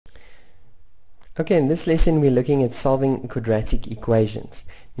Okay, in this lesson we're looking at solving quadratic equations.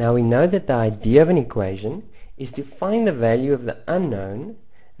 Now we know that the idea of an equation is to find the value of the unknown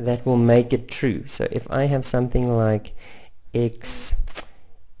that will make it true. So if I have something like x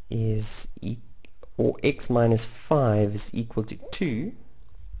is or x minus 5 is equal to 2,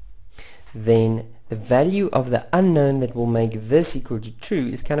 then the value of the unknown that will make this equal to true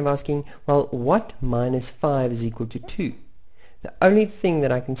is kind of asking, well, what minus 5 is equal to 2? The only thing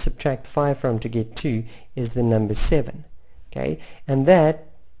that I can subtract 5 from to get 2 is the number 7. Okay, and there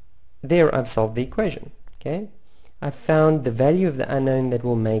I've solved the equation. Okay, I've found the value of the unknown that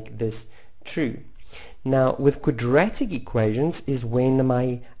will make this true. Now with quadratic equations is when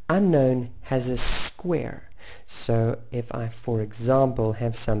my unknown has a square. So if I, for example,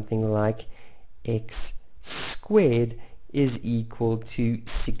 have something like x squared is equal to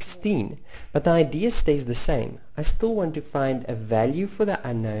 16, but the idea stays the same. I still want to find a value for the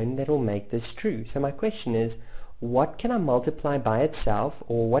unknown that will make this true. So my question is, what can I multiply by itself,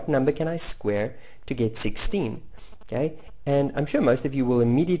 or what number can I square to get 16? Okay, and I'm sure most of you will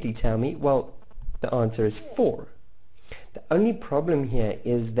immediately tell me, well, the answer is 4. The only problem here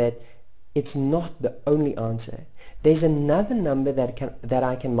is that it's not the only answer. There's another number that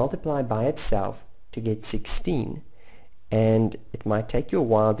I can multiply by itself to get 16. And it might take you a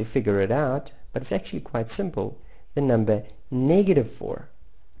while to figure it out, but it's actually quite simple. The number negative 4.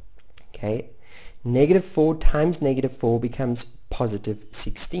 Okay, negative 4 times negative 4 becomes positive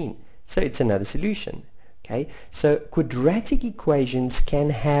 16. So it's another solution. Okay, so quadratic equations can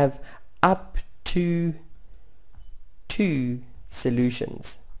have up to 2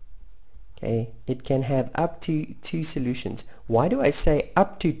 solutions. Okay, it can have up to 2 solutions. Why do I say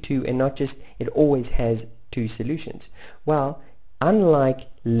up to 2 and not just it always has 2 solutions? Well, unlike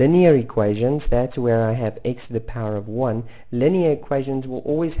linear equations, that's where I have x to the power of 1, linear equations will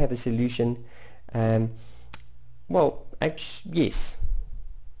always have a solution. Well, actually, yes,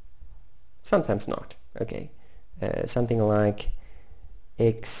 sometimes not. Okay, something like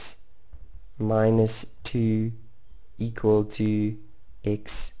x minus 2 equal to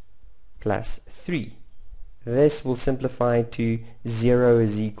x plus 3. This will simplify to 0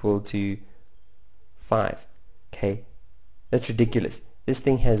 is equal to 5. Okay, that's ridiculous. This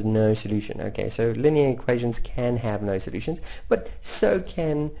thing has no solution. Okay, so linear equations can have no solutions, but so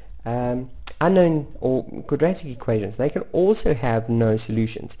can unknown or quadratic equations. They can also have no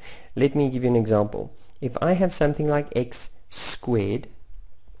solutions. Let me give you an example. If I have something like x squared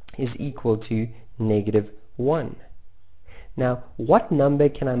is equal to negative 1. Now, what number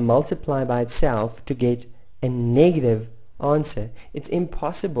can I multiply by itself to get a negative answer? It's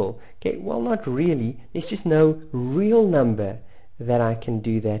impossible. Okay, well, not really. There's just no real number that I can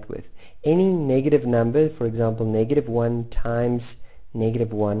do that with. Any negative number, for example, negative 1 times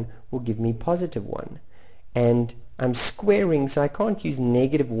negative 1 will give me positive 1. And I'm squaring, so I can't use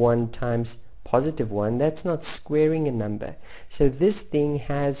negative 1 times positive 1. That's not squaring a number. So this thing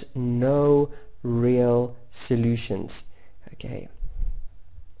has no real solutions. Okay,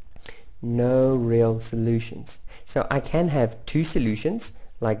 no real solutions. So I can have 2 solutions,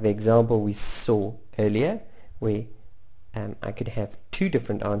 like the example we saw earlier, where I could have 2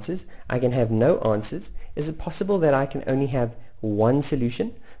 different answers. I can have no answers. Is it possible that I can only have 1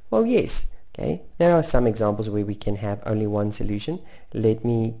 solution? Well, yes. Okay, there are some examples where we can have only 1 solution. Let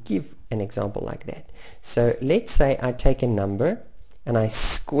me give an example like that. So let's say I take a number and I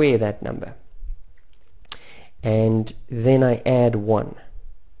square that number, and then I add 1.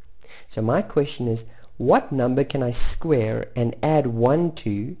 So my question is, what number can I square and add 1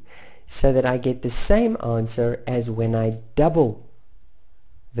 to so that I get the same answer as when I double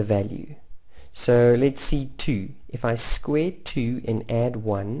the value? So let's see 2. If I square 2 and add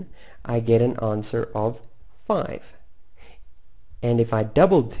 1, I get an answer of 5. And if I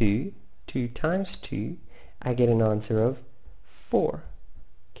double 2, 2 times 2, I get an answer of 4.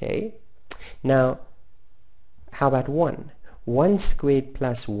 Okay, now how about 1? 1 squared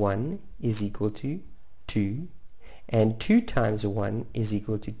plus 1 is equal to 2, and 2 times 1 is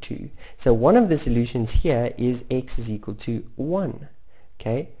equal to 2. So one of the solutions here is x is equal to 1.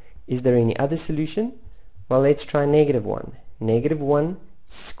 Okay, is there any other solution? Well, let's try negative 1. Negative 1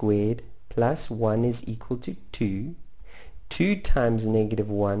 squared plus 1 is equal to 2. 2 times negative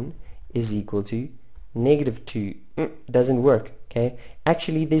 1 is equal to negative 2. Doesn't work. Okay,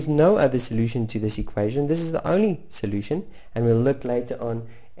 actually there's no other solution to this equation. This is the only solution, and we'll look later on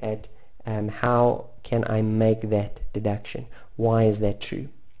at how can I make that deduction. Why is that true?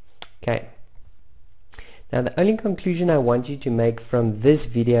 Okay, now the only conclusion I want you to make from this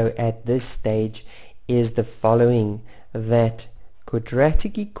video at this stage is the following: that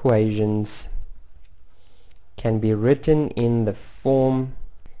quadratic equations can be written in the form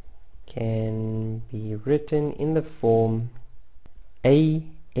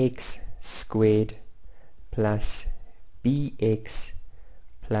ax squared plus bx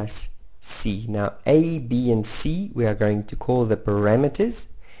plus c. Now a, b, and c we are going to call the parameters,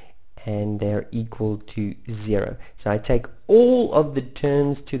 and they're equal to 0. So I take all of the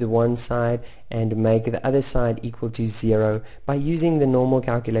terms to the one side and make the other side equal to 0 by using the normal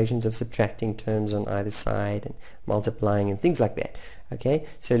calculations of subtracting terms on either side and multiplying and things like that. Okay,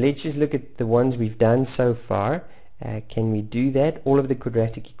 so let's just look at the ones we've done so far. Can we do that? All of the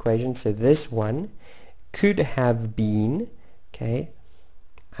quadratic equations. So this one could have been, okay,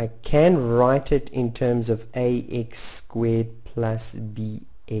 I can write it in terms of ax squared plus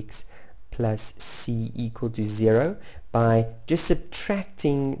bx plus c equal to 0 by just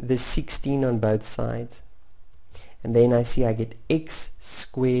subtracting the 16 on both sides. And then I see I get x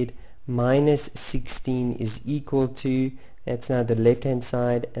squared minus 16 is equal to, that's now the left hand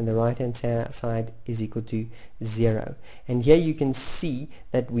side, and the right hand side is equal to 0. And here you can see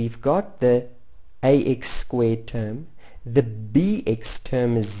that we've got the ax squared term, the bx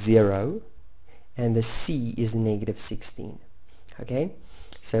term is 0, and the c is negative 16. Okay,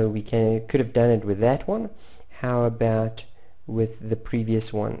 so we could have done it with that one. How about with the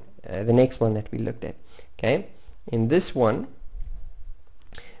previous one, the next one that we looked at? Okay, in this one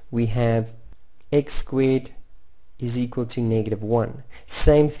we have x squared is equal to negative 1.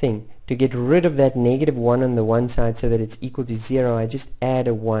 Same thing, to get rid of that negative 1 on the one side so that it's equal to 0, I just add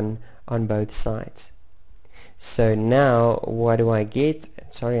a 1 on both sides. So now what do I get?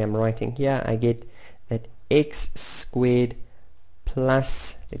 Sorry, I'm writing here. I get that x squared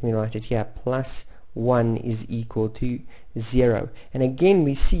plus, let me write it here, plus 1 is equal to 0. And again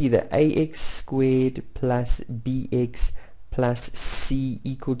we see the ax squared plus bx plus c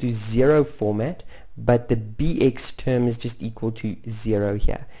equal to 0 format, but the bx term is just equal to 0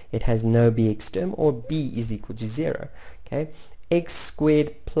 here. It has no bx term, or b is equal to 0. Okay, x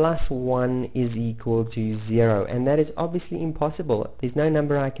squared plus 1 is equal to 0, and that is obviously impossible. There's no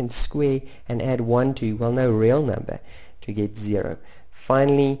number I can square and add 1 to, well, no real number, to get 0.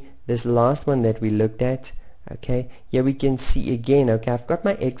 Finally, this last one that we looked at, okay, here we can see again, okay, I've got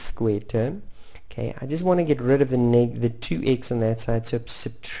my x squared term. Okay, I just want to get rid of the 2x on that side, so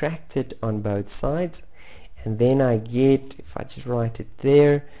subtract it on both sides, and then I get, if I just write it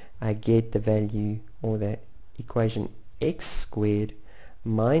there, I get the value, or the equation, x squared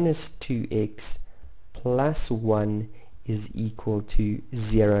minus 2x plus 1 is equal to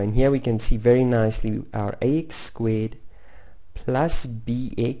 0. And here we can see very nicely our ax squared plus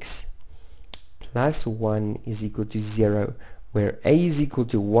bx plus 1 is equal to 0, where a is equal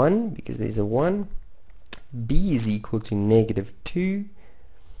to 1 because there's a 1, b is equal to negative 2,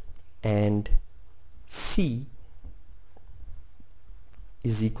 and c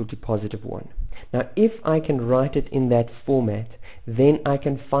is equal to positive 1. Now if I can write it in that format, then I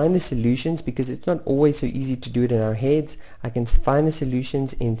can find the solutions, because it's not always so easy to do it in our heads. I can find the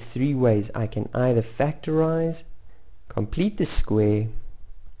solutions in 3 ways. I can either factorize, complete the square,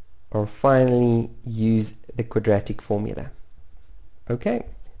 or finally use the quadratic formula. Okay,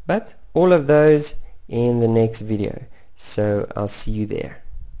 but all of those in the next video, so I'll see you there.